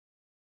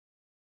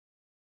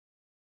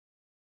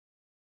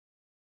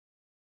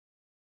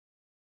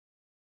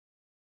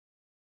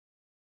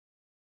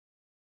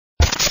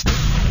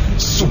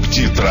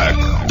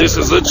Субтитрак. This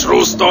is a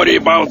true story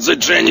about the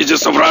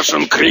genesis of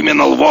Russian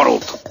criminal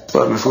world.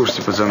 Ладно,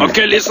 слушайте, пацаны.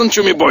 Okay, listen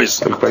to me, boys.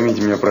 Только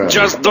поймите меня правильно.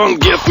 Just don't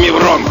get me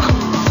wrong.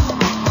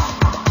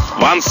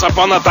 Once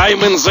upon a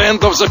time, in the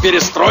end of the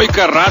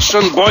perestroika,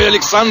 Russian boy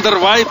Alexander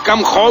White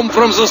come home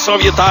from the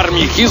Soviet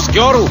army. His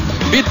girl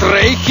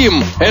betrayed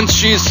him, and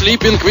she is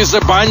sleeping with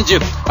a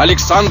bandit.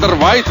 Alexander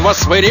White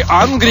was very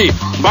angry,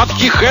 but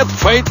he had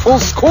faithful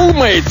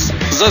schoolmates,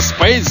 the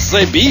Space,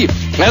 the Bee,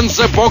 and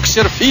the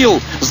boxer Phil.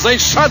 They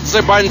shot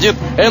the bandit,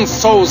 and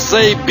so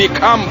they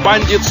become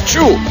bandits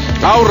too.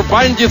 Our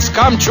bandits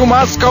come to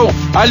Moscow,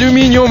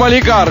 aluminium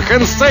oligarch,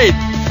 and said,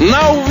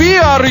 "Now we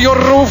are your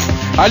roof."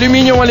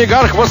 Aluminium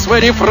oligarch was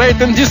very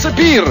afraid and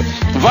disappeared.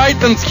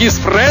 White and his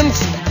friends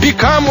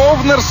become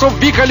owners of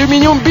big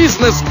aluminium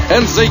business,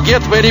 and they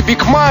get very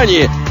big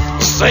money.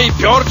 They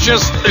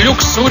purchased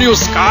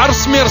luxurious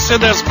cars,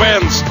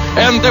 Mercedes-Benz,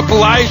 and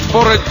applied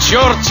for a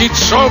dirty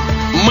job,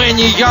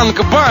 many young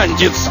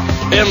bandits,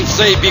 and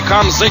they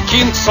become the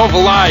kings of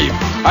life.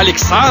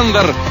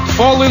 Alexander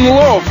fall in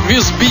love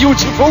with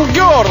beautiful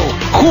girl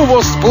who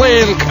was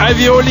playing a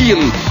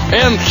violin,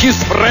 and his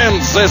friend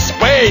the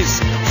Space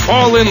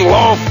fall in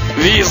love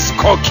with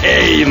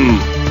cocaine.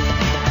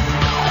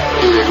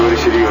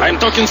 I'm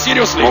talking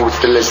seriously.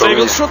 They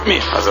will shoot me,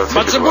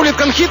 but the bullet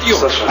can hit you.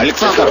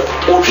 Alexander,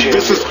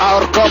 this is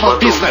our common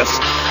business.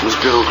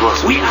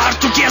 We are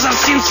together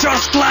since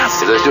first class.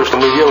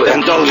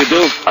 And all we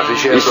do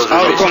is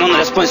our common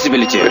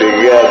responsibility.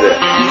 Бригада.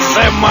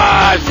 The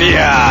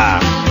Mafia.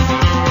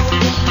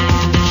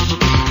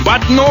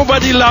 But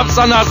nobody loves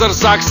another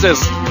success.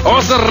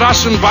 Other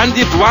Russian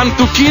bandit want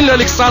to kill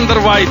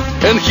Alexander White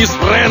and his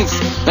friends,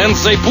 and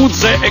they put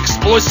the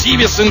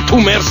explosives into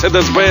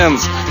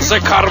Mercedes-Benz. The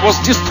car was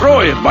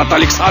destroyed, but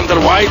Alexander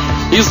White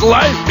is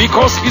alive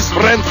because his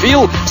friend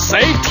Phil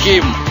saved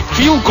him.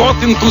 Phil got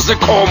into the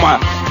coma.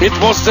 It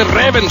was the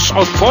revenge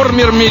of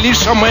former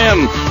militiaman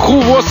who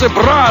was a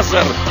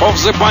brother of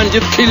the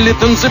bandit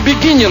killed in the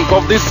beginning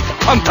of this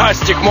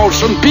fantastic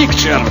motion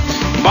picture.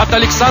 But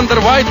Alexander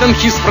White and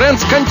his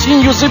friends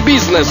continue the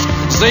business.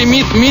 They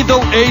meet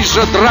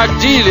middle-aged drug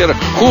dealer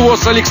who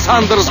was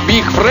Alexander's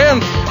big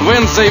friend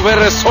when they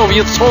were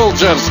Soviet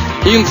soldiers.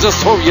 In the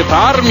Soviet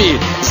army,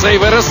 they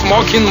were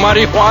smoking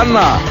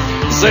marijuana.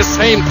 The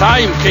same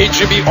time,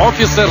 KGB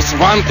officers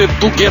wanted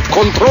to get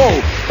control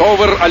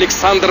over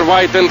Alexander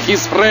White and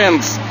his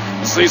friends.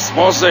 This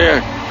was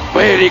a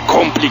very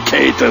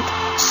complicated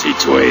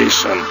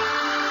situation.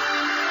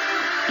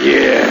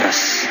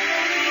 Yes.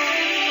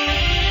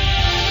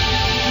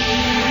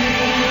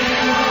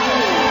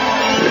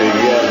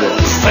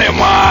 The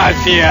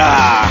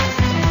Mafia.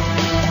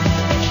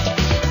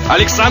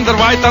 Alexander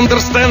White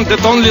understands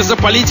that only the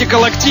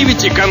political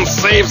activity can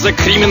save the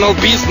criminal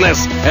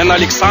business, and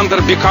Alexander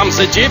becomes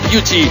the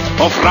deputy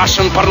of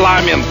Russian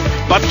parliament.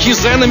 But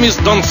his enemies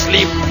don't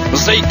sleep.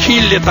 They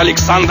killed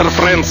Alexander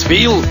friends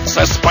Phil,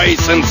 the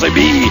Space and the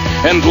Bee,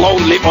 and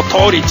lonely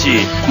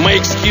authority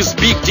makes his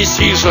big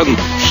decision.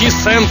 He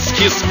sends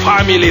his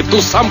family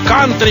to some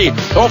country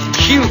of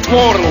third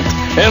world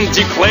and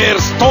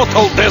declares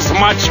total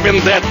deathmatch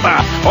vendetta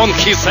on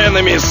his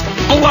enemies.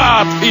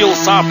 Blood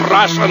fills up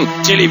Russian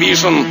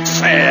television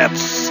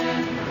sets.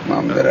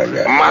 Мам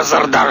дорогая.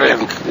 Mother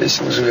darling,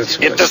 Весело живется.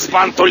 it is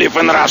fun to live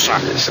in Russia.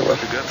 Весело.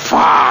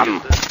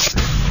 Fun.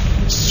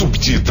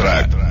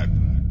 Субтитрак.